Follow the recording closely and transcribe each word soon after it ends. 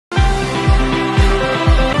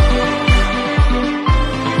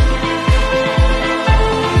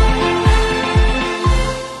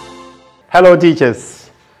Hello teachers,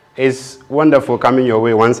 it's wonderful coming your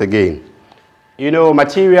way once again. You know,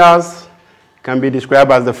 materials can be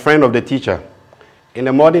described as the friend of the teacher. In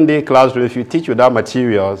the modern day classroom, if you teach without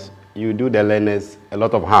materials, you do the learners a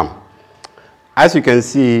lot of harm. As you can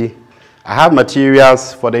see, I have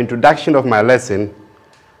materials for the introduction of my lesson,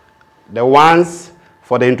 the ones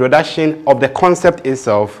for the introduction of the concept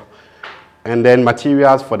itself, and then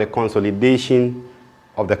materials for the consolidation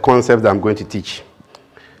of the concept that I'm going to teach.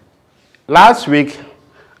 Last week,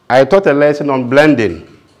 I taught a lesson on blending,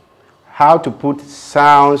 how to put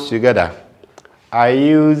sounds together. I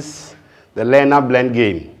used the learner blend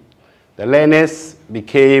game. The learners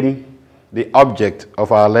became the object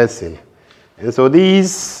of our lesson. And so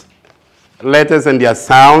these letters and their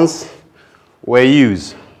sounds were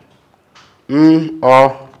used.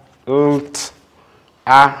 O, ult,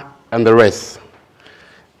 a, and the rest.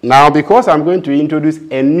 Now, because I'm going to introduce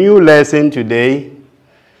a new lesson today,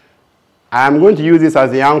 I'm going to use this as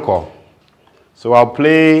the anchor. So I'll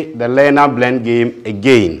play the learner blend game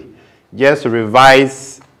again, just to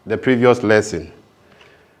revise the previous lesson.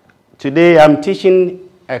 Today I'm teaching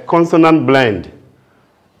a consonant blend.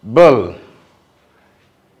 Bull,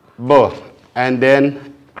 bull, and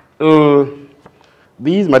then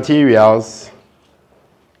these materials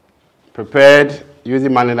prepared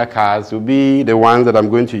using manila cards will be the ones that I'm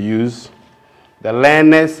going to use. The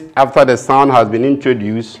learners, after the sound has been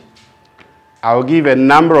introduced, I'll give a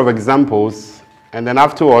number of examples, and then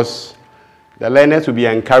afterwards, the learners will be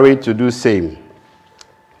encouraged to do the same.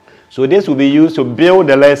 So this will be used to build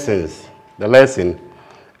the lesson,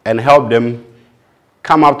 and help them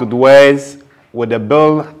come up with words with the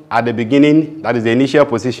build at the beginning, that is the initial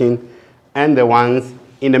position, and the ones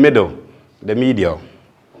in the middle, the medial.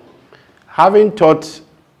 Having taught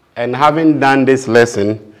and having done this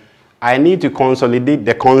lesson, I need to consolidate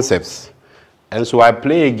the concepts. And so I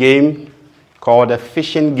play a game called a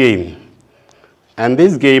fishing game. And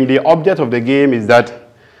this game, the object of the game is that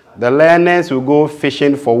the learners will go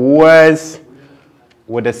fishing for words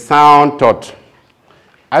with the sound taught.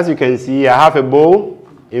 As you can see, I have a bowl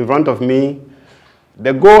in front of me.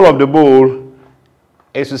 The goal of the bowl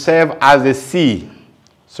is to serve as the sea.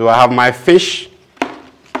 So I have my fish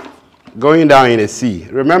going down in the sea.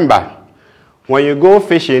 Remember, when you go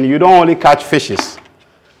fishing, you don't only catch fishes.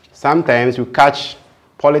 Sometimes you catch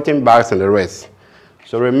polythene bags and the rest.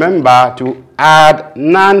 So remember to add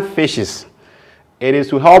non-fishes. It is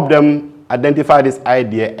to help them identify this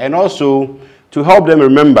idea and also to help them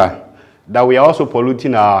remember that we are also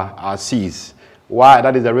polluting our seas. Why?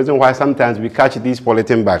 That is the reason why sometimes we catch these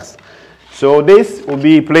polythene bags. So this will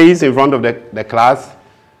be placed in front of the class.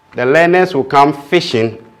 The learners will come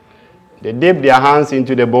fishing. They dip their hands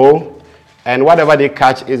into the bowl, and whatever they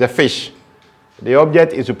catch is a fish. The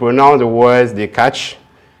object is to pronounce the words they catch.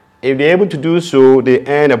 If they're able to do so, they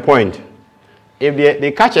earn a point. If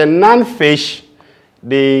they catch a non-fish,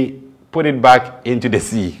 they put it back into the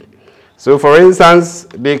sea. So for instance,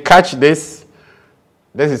 they catch this.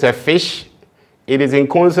 This is a fish. It is in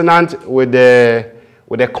consonant with the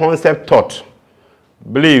concept taught.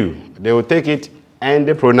 Blue. They will take it and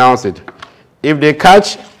they pronounce it. If they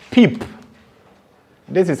catch peep,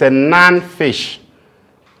 this is a non-fish,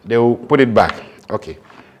 they will put it back. Okay.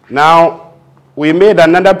 Now, we made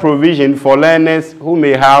another provision for learners who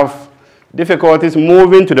may have difficulties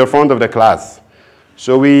moving to the front of the class.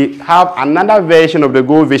 So we have another version of the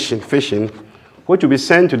Go Fishing, which will be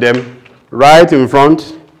sent to them right in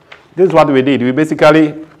front. This is what we did. We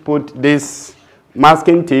basically put this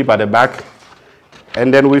masking tape at the back,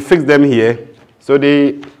 and then we fix them here. So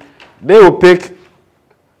they will pick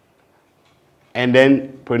and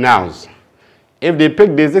then pronounce. If they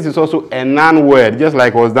pick this is also a non-word, just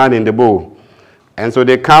like was done in the bowl. And so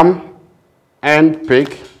they come and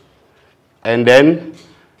pick, and then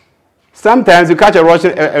sometimes you catch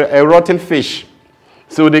a rotten fish.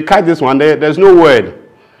 So they catch this one, there's no word.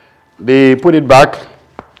 They put it back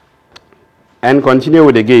and continue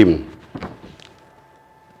with the game.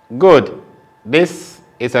 Good. This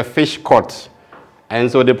is a fish caught.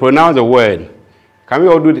 And so they pronounce the word. Can we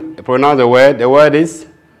all pronounce the word? The word is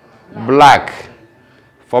black.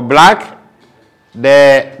 For black,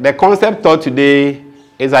 the concept taught today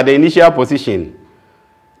is at the initial position.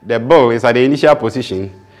 The bull is at the initial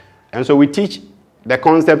position. And so we teach the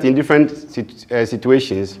concept in different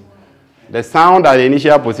situations. The sound at the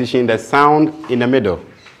initial position, the sound in the middle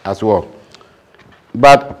as well.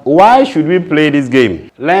 But why should we play this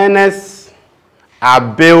game? Learners are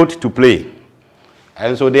built to play.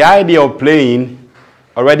 And so the idea of playing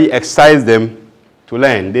already excites them to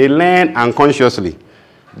learn. They learn unconsciously.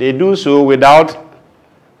 They do so without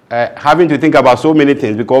having to think about so many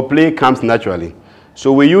things because play comes naturally.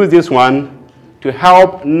 So we use this one to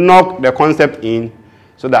help knock the concept in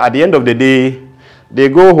so that at the end of the day, they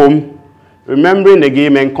go home remembering the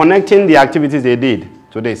game and connecting the activities they did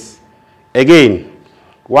to this. Again,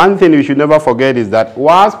 one thing you should never forget is that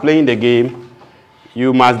whilst playing the game,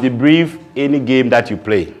 you must debrief any game that you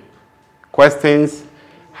play. Questions: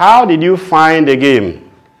 how did you find the game?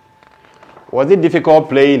 Was it difficult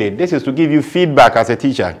playing it? This is to give you feedback as a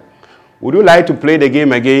teacher. Would you like to play the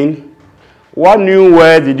game again? What new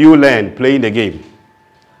words did you learn playing the game?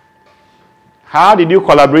 How did you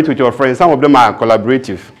collaborate with your friends? Some of them are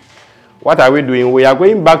collaborative. What are we doing? We are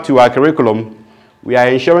going back to our curriculum. We are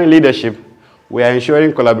ensuring leadership. We are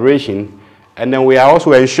ensuring collaboration. And then we are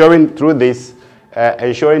also ensuring through this,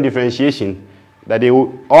 ensuring differentiation, that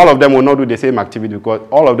all of them will not do the same activity because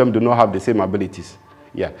all of them do not have the same abilities.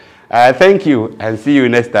 Yeah. Thank you and see you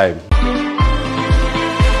next time.